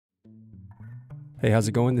Hey, how's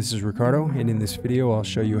it going? This is Ricardo, and in this video I'll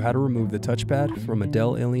show you how to remove the touchpad from a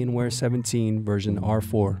Dell Alienware 17 version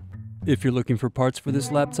R4. If you're looking for parts for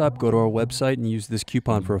this laptop, go to our website and use this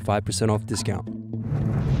coupon for a 5% off discount.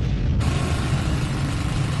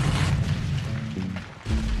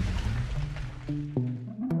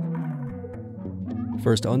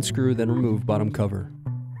 First unscrew, then remove bottom cover.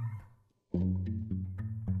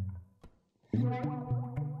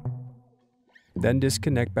 Then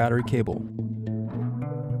disconnect battery cable.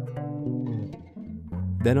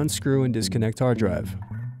 Then unscrew and disconnect hard drive.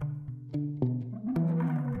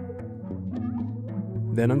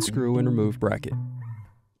 Then unscrew and remove bracket.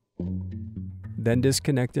 Then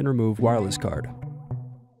disconnect and remove wireless card.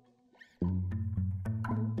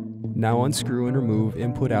 Now unscrew and remove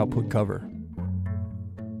input-output cover.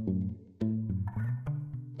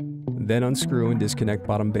 Then unscrew and disconnect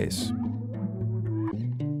bottom base.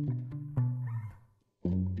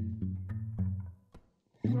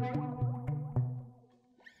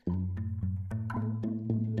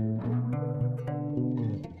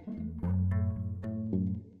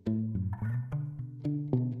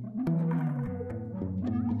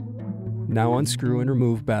 Now unscrew and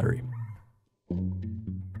remove battery.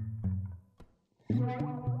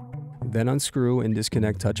 Then unscrew and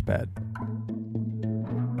disconnect touchpad.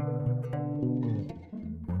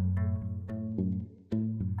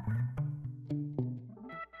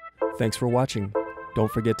 Thanks for watching. Don't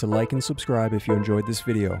forget to like and subscribe if you enjoyed this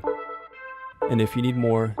video. And if you need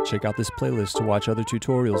more, check out this playlist to watch other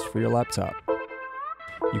tutorials for your laptop.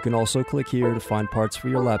 You can also click here to find parts for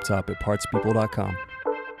your laptop at partspeople.com.